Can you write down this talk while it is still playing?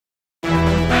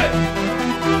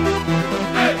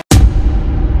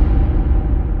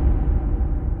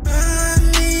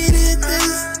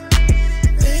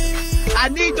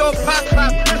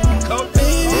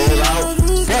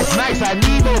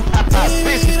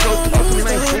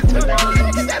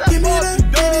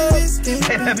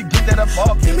Let me get that up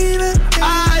off. I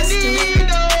need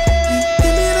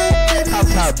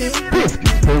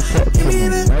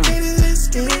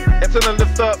it's in the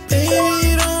lift up.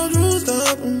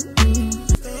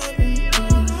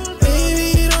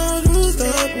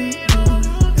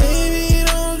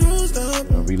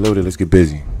 Reloaded, let's get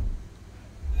busy.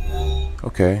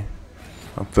 Okay.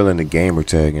 I'm feeling the gamer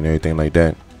tag and everything like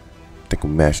that. I think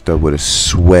I'm matched up with a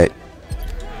sweat.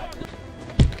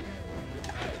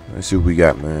 Let's see what we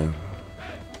got, man.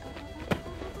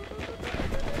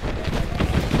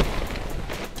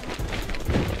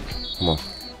 Come on.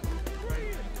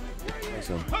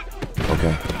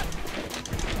 Okay.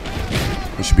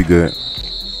 It should be good.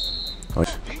 I'm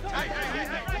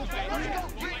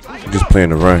just playing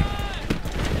the run.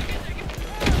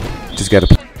 Just gotta.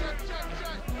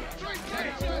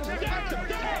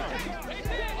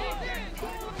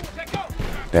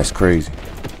 That's crazy.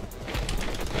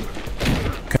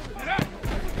 Okay.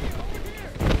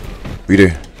 Be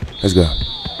there. Let's go.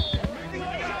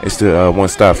 It's the one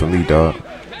stop for me, dog.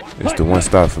 It's the one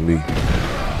stop for me.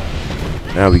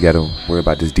 Now we gotta worry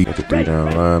about this deep at the 3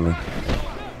 down lineman.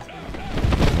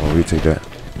 Oh, we'll take that.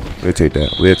 We'll take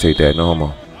that. We'll take that. No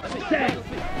homo.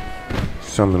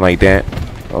 Something like that.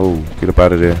 Oh, get up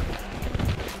out of there.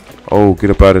 Oh, get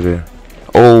up out of there.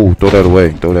 Oh, throw that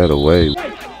away. Throw that away.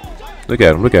 Look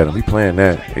at him. Look at him. He playing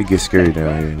that. It gets scary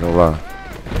down here. No lie.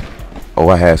 Oh,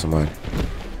 I had somebody.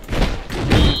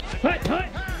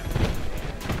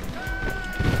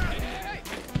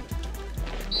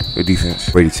 Good defense.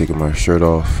 Brady taking my shirt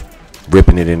off.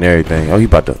 Ripping it and everything. Oh, he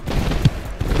about to.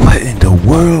 What in the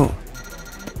world?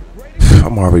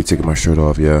 I'm already taking my shirt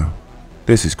off, yeah.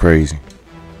 This is crazy.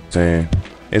 Saying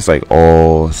it's like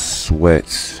all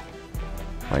sweats.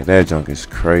 Like that junk is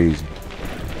crazy.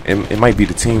 It might be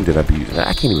the team that I beat.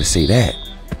 I can't even say that.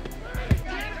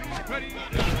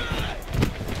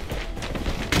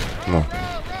 Come on.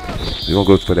 We're gonna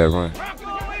go for that run.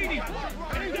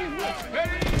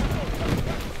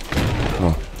 Come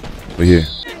on. We're here.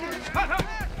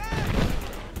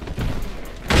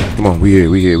 Come on, we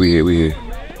here.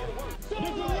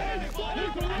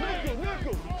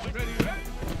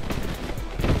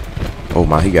 Oh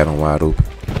my, he got him wide open.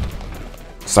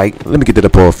 Psych. Let me get that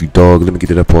up off you, dog. Let me get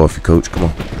that up off you, coach. Come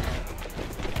on.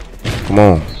 Come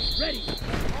on.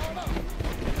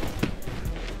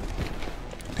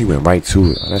 He went right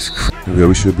to it. Oh, that's crazy. Yeah,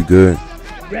 we should be good.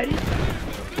 Ready?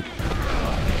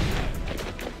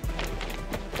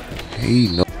 Hey,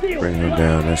 no. Bring him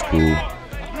down. That's cool.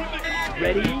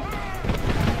 Ready?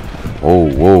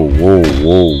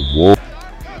 Whoa.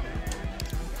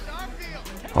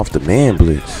 Off the man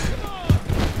blitz.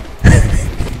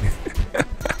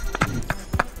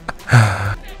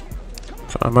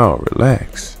 Time out.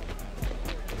 Relax.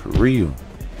 For real.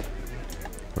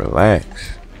 Relax.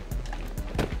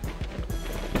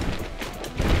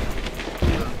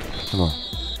 Come on.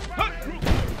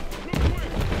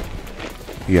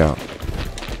 Yeah.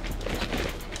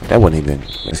 That wasn't even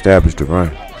established to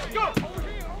run.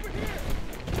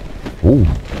 Ooh.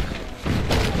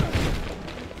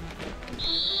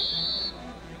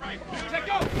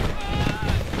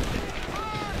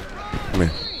 Come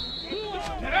here.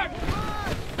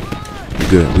 We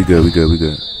good.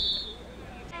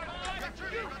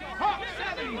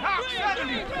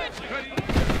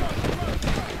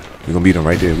 We're gonna beat him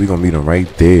right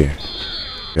there.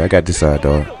 Yeah, I got this side,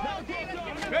 dog.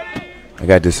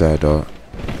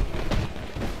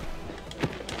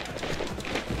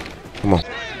 Come on.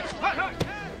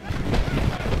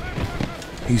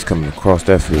 He's coming across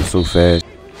that field so fast.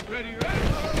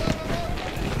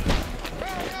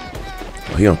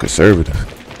 Oh, he on conservative.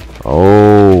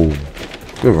 Oh,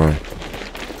 good run.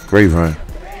 Great run.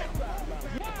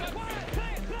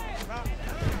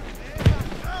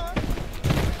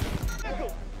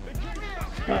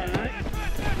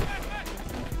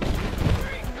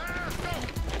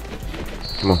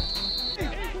 Come on.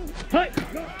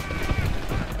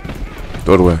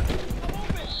 Throw it away.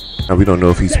 Now we don't know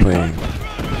if he's playing.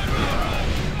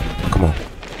 Come on.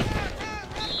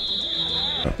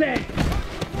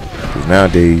 Because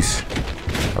nowadays,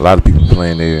 a lot of people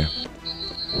playing there.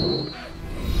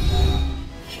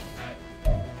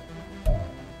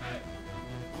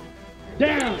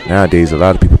 Nowadays, a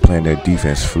lot of people playing their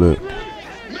defense flip.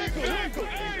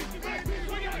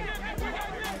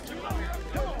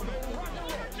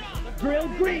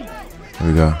 There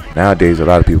we go. Nowadays, a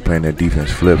lot of people playing their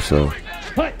defense flip, so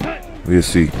we'll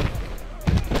see.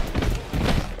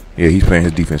 Yeah, he's playing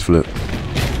his defense flip.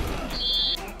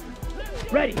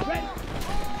 Ready.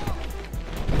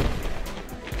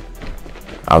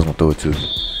 I was gonna throw it too.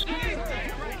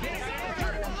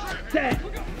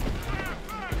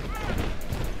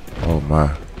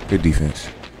 my. Good defense.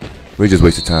 We just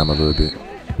wasted time a little bit.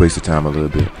 Wasted time a little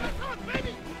bit.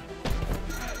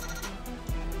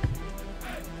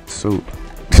 So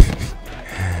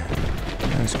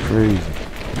that's crazy.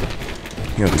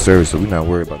 He on the service, so we're not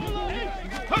worried about it.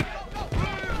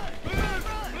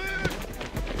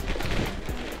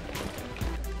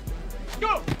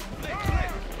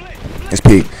 Let's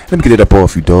pick. Let me get it up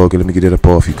off you, dog. Let me get it up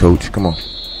off you, coach. Come on.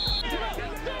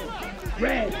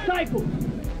 Red cycle.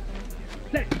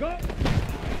 Set go.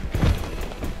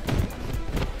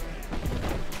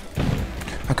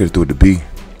 I could have threw it to B.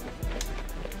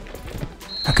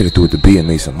 I could have threw it to B and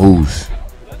made some moves.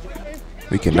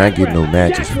 We cannot get no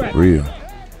matches for real.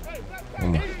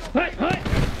 Come on.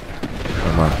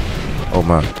 Oh my. Oh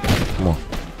my. Come on.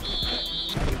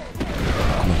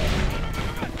 Come on.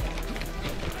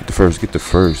 Get the first. Get the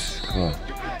first. Come on.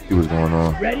 See what's going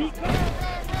on. Ready?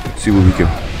 See what we can.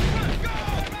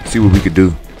 See what we could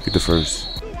do. Get the first.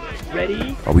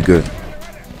 Ready? Are we good?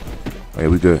 Oh yeah,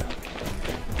 we good.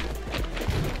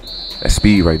 That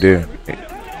speed right there.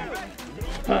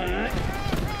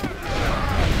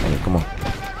 Come on.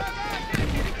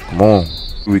 Come on.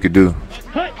 What we could do.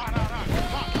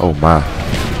 Oh my.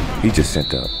 He just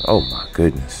sent up. Oh my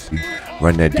goodness.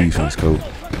 Run that defense, coach.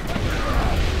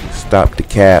 Stop the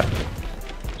cap.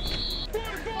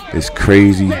 It's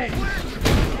crazy.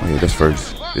 Oh yeah, that's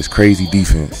first. This crazy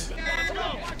defense.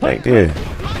 Right there.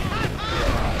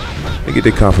 They get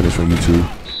their confidence from YouTube.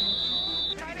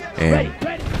 And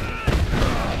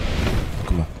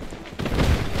come on.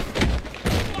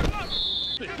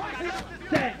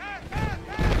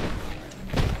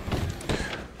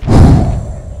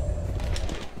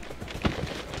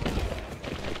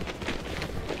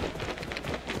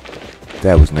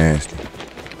 That was nasty.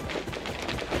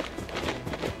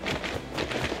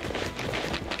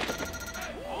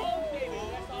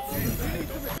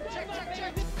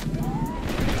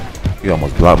 You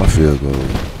almost blocked my field goal.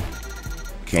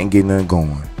 Can't get nothing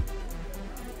going.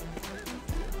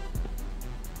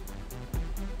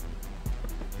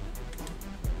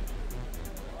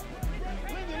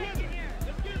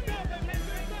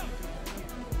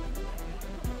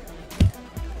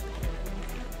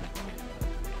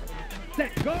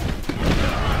 Set go.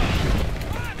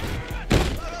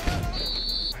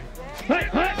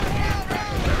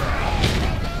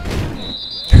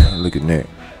 Look at that.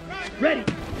 Ready?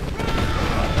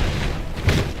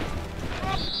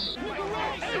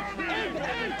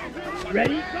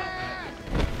 Ready?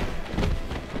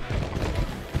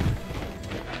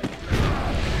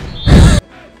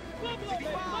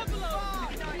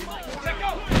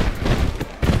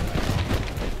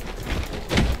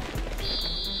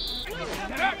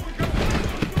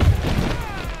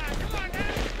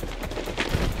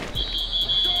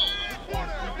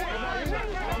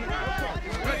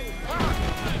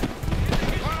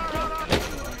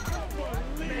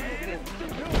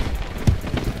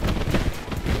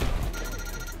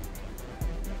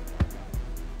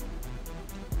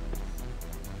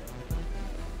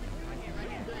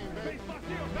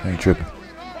 I ain't tripping.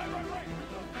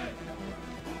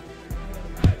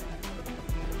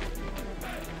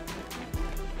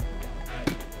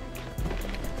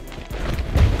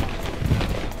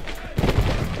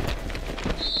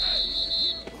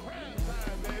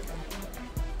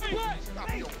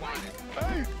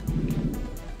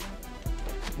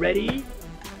 Ready?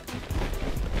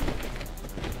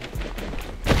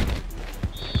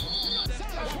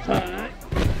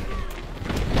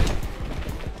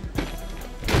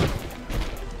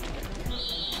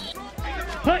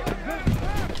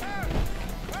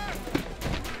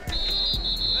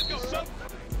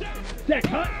 Set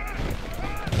hut.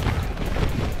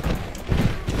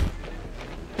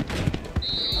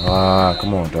 Ah,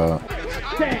 come on, dog.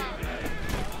 Set.